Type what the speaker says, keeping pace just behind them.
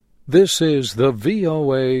This is the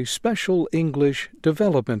VOA Special English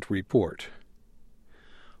Development Report.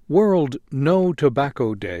 World No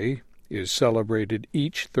Tobacco Day is celebrated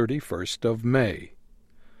each 31st of May.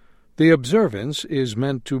 The observance is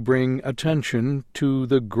meant to bring attention to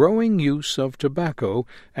the growing use of tobacco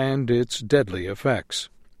and its deadly effects.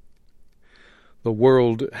 The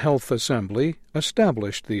World Health Assembly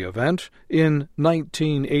established the event in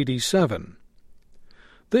 1987.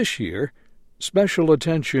 This year, special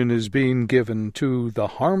attention is being given to the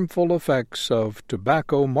harmful effects of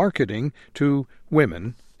tobacco marketing to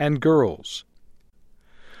women and girls.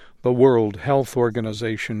 The World Health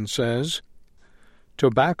Organization says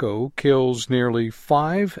tobacco kills nearly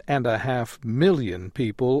 5.5 million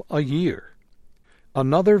people a year,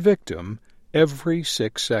 another victim every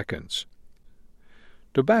 6 seconds.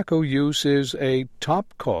 Tobacco use is a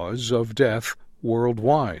top cause of death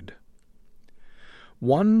worldwide.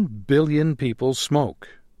 1 billion people smoke.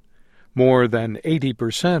 More than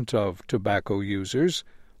 80% of tobacco users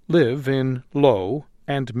live in low-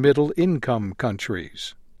 and middle-income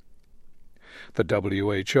countries. The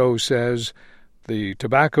WHO says the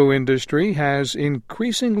tobacco industry has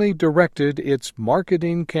increasingly directed its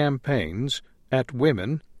marketing campaigns at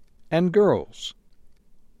women and girls.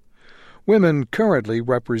 Women currently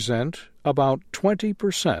represent about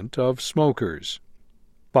 20% of smokers.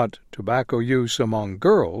 But tobacco use among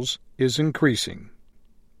girls is increasing.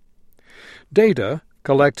 Data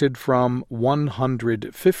collected from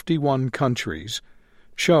 151 countries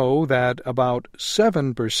show that about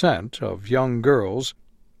 7% of young girls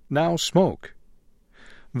now smoke.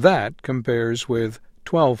 That compares with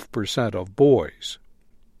 12% of boys.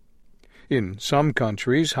 In some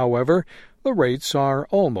countries, however, the rates are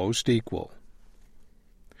almost equal.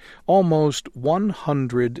 Almost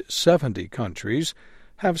 170 countries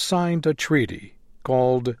have signed a treaty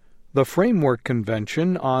called the Framework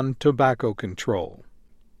Convention on Tobacco Control.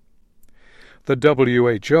 The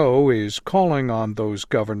WHO is calling on those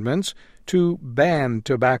governments to ban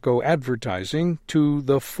tobacco advertising to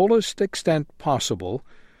the fullest extent possible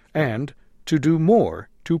and to do more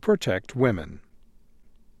to protect women.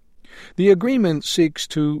 The agreement seeks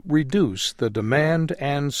to reduce the demand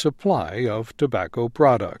and supply of tobacco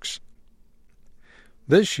products.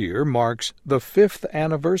 This year marks the 5th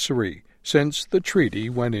anniversary since the treaty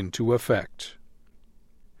went into effect.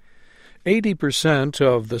 80%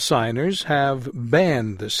 of the signers have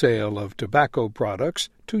banned the sale of tobacco products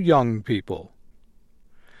to young people.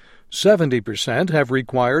 70% have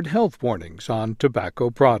required health warnings on tobacco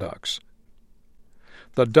products.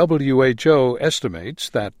 The WHO estimates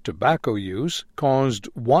that tobacco use caused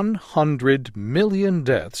 100 million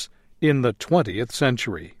deaths in the 20th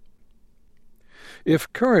century.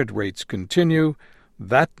 If current rates continue,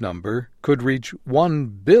 that number could reach 1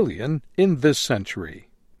 billion in this century.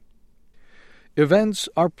 Events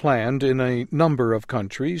are planned in a number of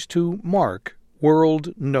countries to mark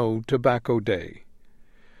World No Tobacco Day.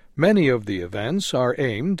 Many of the events are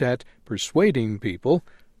aimed at persuading people,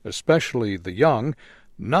 especially the young,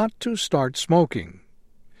 not to start smoking.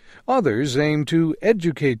 Others aim to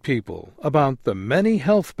educate people about the many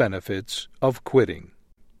health benefits of quitting.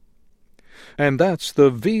 And that's the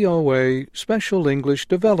VOA Special English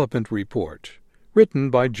Development Report, written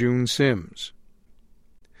by June Sims.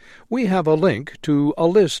 We have a link to a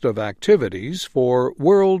list of activities for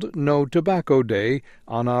World No Tobacco Day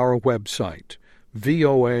on our website,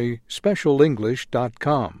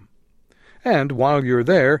 voaspecialenglish.com. And while you're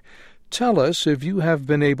there, tell us if you have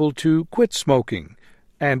been able to quit smoking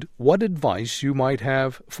and what advice you might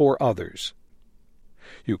have for others.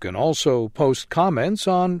 You can also post comments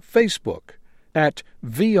on Facebook at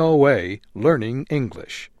VOA Learning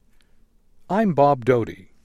English. I'm Bob Doty.